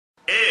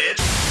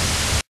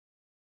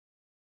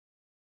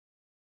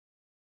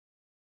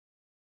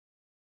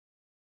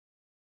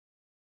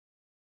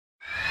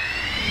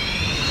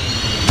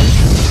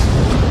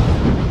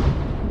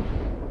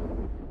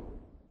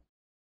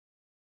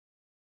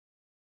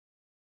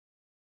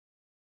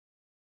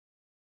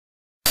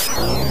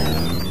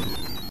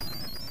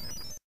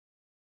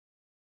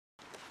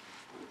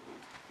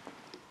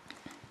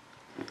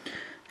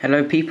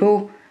Hello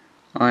people,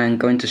 I am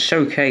going to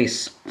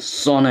showcase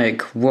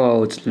Sonic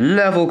World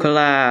level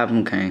collab.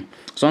 Okay,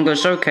 so I'm going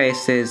to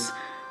showcase this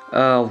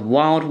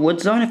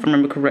Wildwood Zone, if I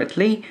remember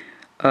correctly,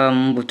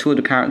 with two of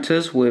the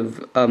characters,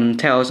 with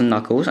Tails and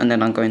Knuckles, and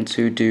then I'm going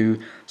to do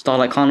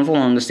Starlight Carnival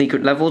on the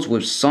secret levels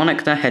with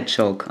Sonic the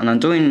Hedgehog. And I'm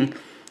doing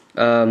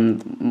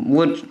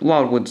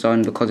Wildwood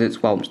Zone because it's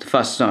the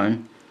first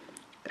zone.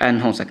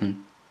 And hold on a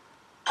second.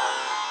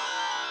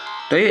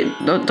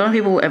 Don't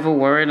people ever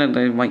worry that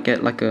they might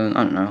get like a,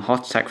 I don't know,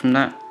 heart attack from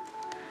that?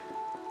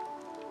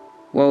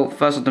 Well,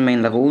 first of the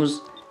main levels,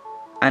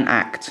 an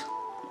act.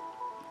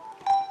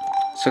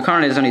 So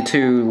currently there's only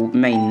two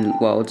main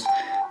worlds.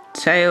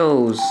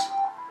 Tails.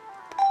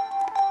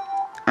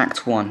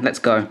 Act 1, let's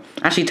go.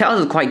 Actually,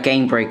 Tails is quite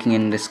game breaking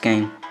in this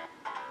game.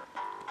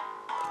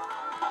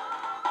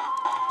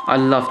 I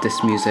love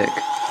this music.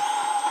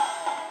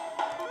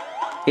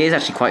 It is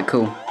actually quite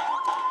cool.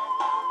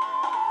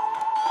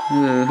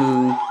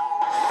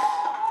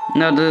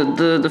 No,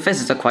 the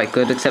physics are quite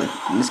good, except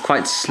it's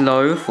quite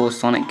slow for a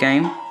Sonic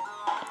game.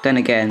 Then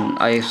again,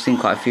 I've seen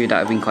quite a few that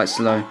have been quite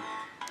slow.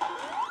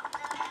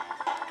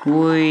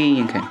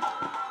 Whee, okay.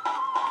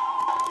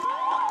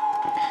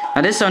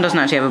 Now this zone doesn't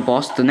actually have a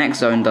boss, the next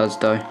zone does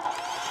though.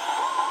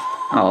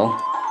 Oh.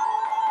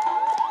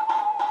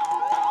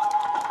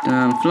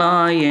 I'm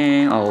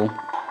flying, oh.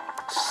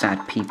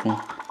 Sad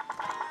people.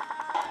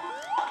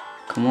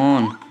 Come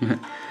on.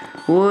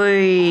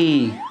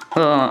 Whee!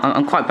 Oh,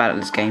 I'm quite bad at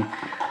this game.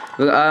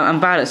 I'm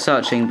bad at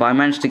searching, but I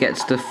managed to get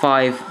to the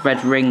 5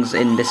 red rings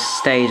in this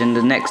stage and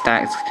the next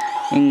act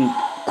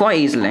quite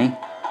easily.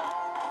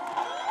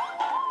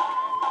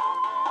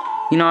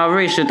 You know, I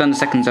really should have done the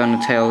second zone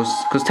of Tails,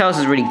 because Tails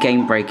is really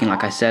game breaking,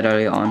 like I said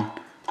earlier on.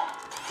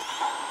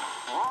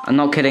 I'm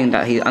not kidding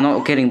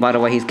by the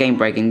way, he's game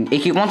breaking.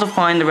 If you want to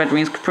find the red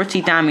rings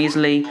pretty damn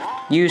easily,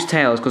 use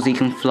Tails because he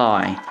can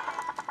fly.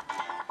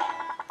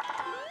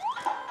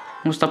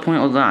 What's the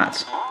point of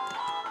that?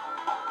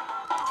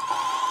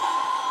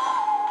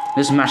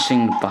 Just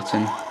mashing the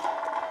button.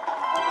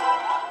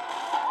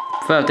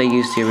 First they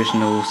used the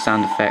original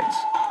sound effects.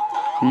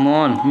 Come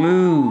on,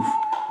 move!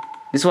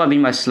 This is what I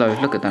mean by slow,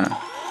 look at that.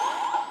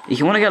 If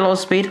you want to get a lot of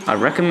speed, I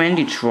recommend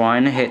you try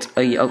and hit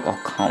a... Oh,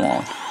 come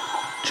on.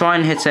 Try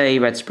and hit a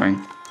red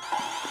spring.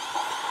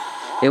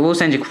 It will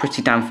send you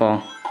pretty damn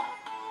far.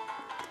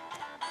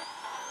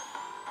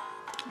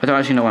 I don't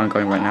actually know where I'm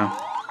going right now.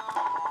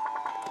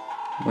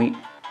 Wait.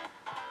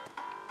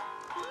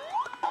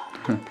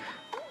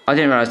 I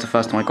didn't realise the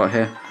first time I got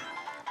here.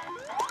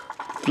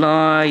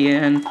 Fly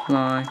and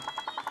fly.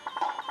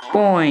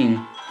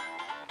 Boing!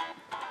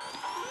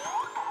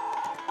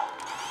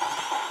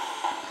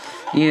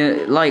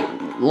 Yeah,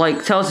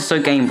 like Tails is so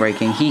game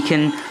breaking. He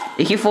can,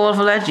 if you fall off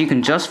a ledge, you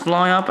can just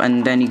fly up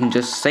and then you can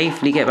just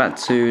safely get back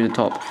to the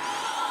top.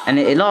 And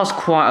it lasts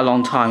quite a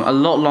long time, a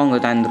lot longer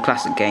than the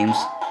classic games.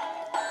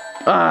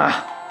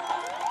 Ah!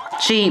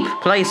 Cheap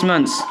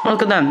placements.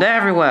 Look at them, they're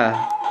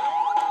everywhere.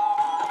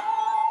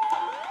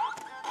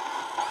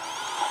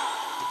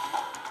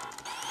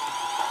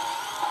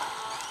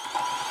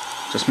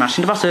 Just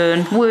smashing the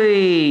button.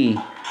 Whee!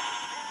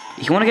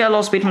 If you want to get a lot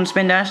of speed from the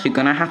spin dash, you're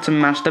gonna have to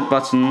mash the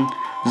button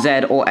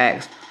Z or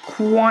X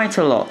quite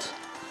a lot.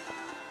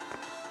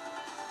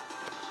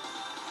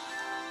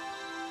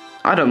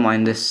 I don't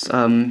mind this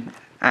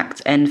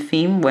Act N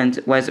theme.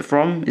 Where's it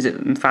from? Is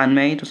it fan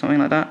made or something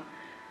like that?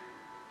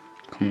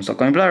 Come on, stop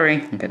going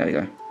blurry. Okay, there we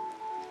go.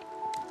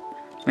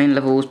 Main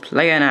levels,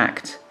 play an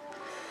act.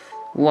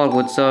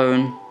 Wildwood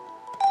Zone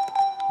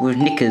with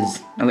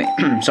Knickers. Oh wait,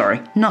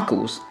 sorry,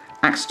 Knuckles.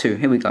 Act 2,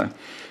 here we go.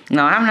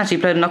 Now, I haven't actually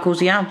played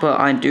Knuckles yet, but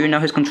I do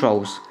know his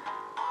controls.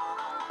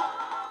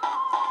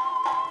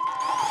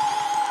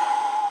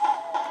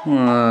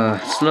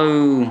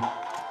 Slow.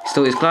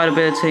 Still his glide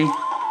ability.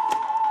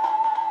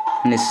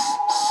 And it's,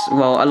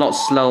 well, a lot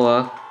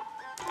slower.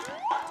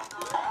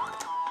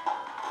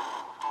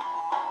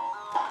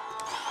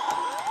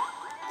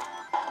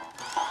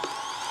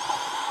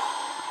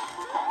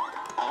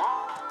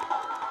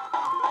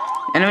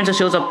 Elemental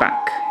shields are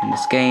back in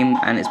this game,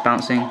 and it's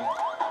bouncing.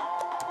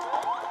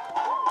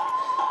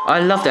 I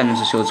love the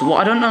elemental shields. Well,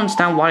 I don't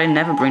understand why they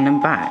never bring them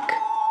back.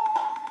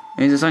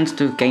 Is it something to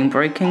do with game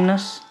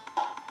breakingness?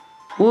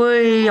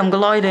 Whee! I'm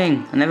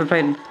gliding. I never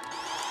played.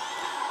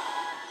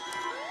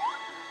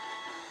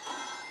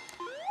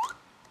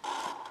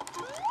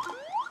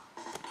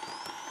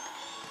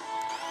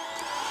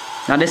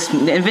 Now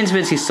the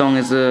Invincibility song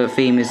is the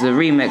theme, is the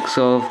remix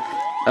of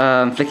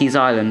Flicky's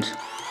Island.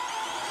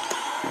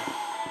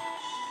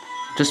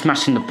 Just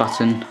smashing the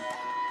button.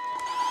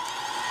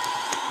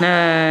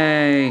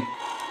 Nay.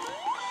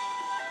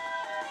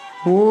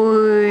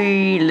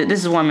 Whee!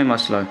 This is why I'm in my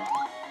slow.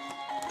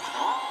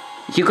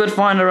 If you could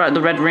find the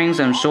red rings,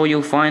 I'm sure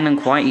you'll find them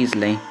quite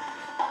easily.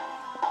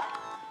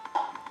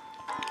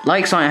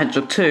 Like Sonic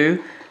Hedgehog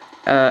 2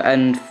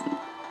 and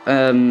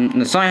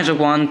the Sonic Hedgehog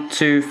 1,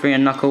 2, 3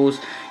 and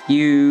Knuckles,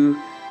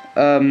 you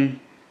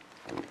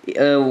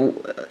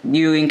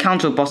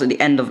encounter a boss at the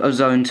end of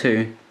Zone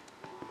 2.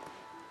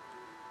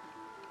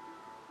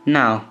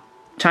 Now,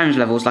 challenge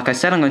levels. Like I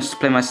said, I'm going to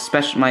play my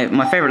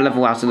my favorite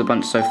level out of the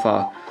bunch so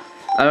far.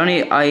 I've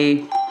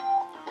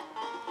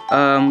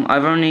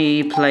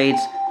only played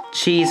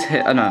Cheese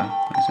Hit. No,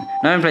 I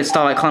haven't played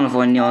Starlight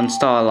Carnival and Neon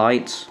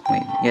Starlight.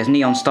 Wait, yes,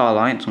 Neon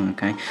Starlight.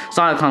 Okay,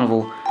 Starlight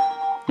Carnival.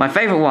 My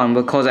favorite one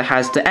because it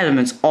has the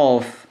elements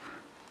of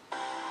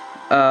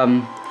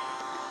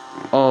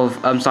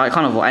Starlight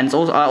Carnival, and it's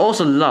also, I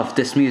also love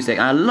this music.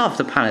 And I love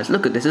the palettes.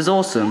 Look at this, it's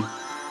awesome.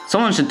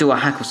 Someone should do a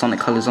hack of Sonic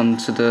Colors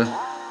onto the,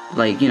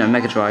 like, you know,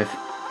 Mega Drive.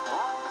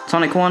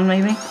 Sonic 1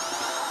 maybe.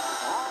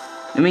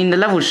 I mean, the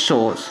level's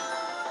short.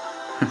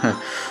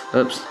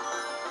 Oops.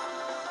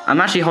 I'm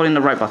actually holding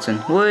the right button.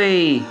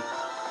 Whee!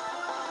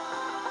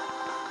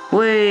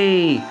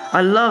 Whee!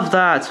 I love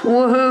that!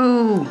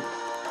 Woohoo!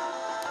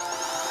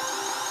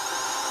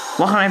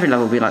 Why can't every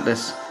level be like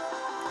this?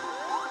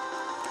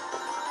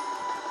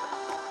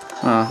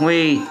 Oh,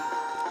 whee!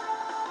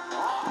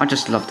 I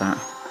just love that.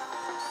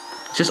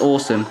 It's just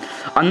awesome.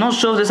 I'm not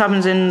sure if this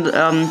happens in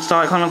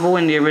Starlight Carnival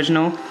in the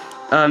original.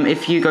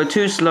 If you go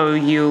too slow,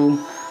 you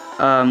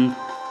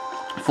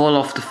fall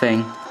off the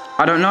thing.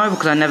 I don't know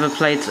because I never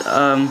played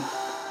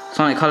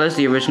Sonic Colors,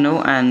 the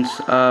original, and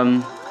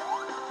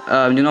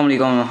you normally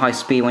go on a high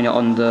speed when you're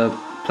on the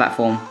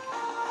platform.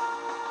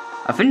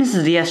 I think this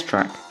is the S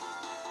track.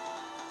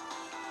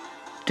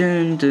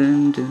 Dun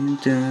dun dun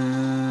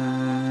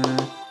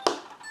dun.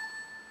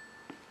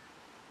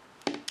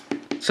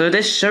 So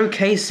this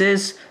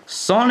showcases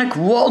Sonic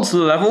World's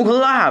level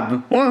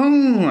collab.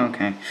 Woohoo!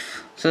 Okay,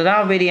 so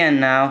that'll be the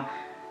end now.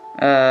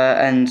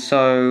 And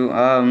so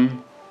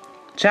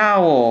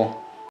ciao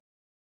all.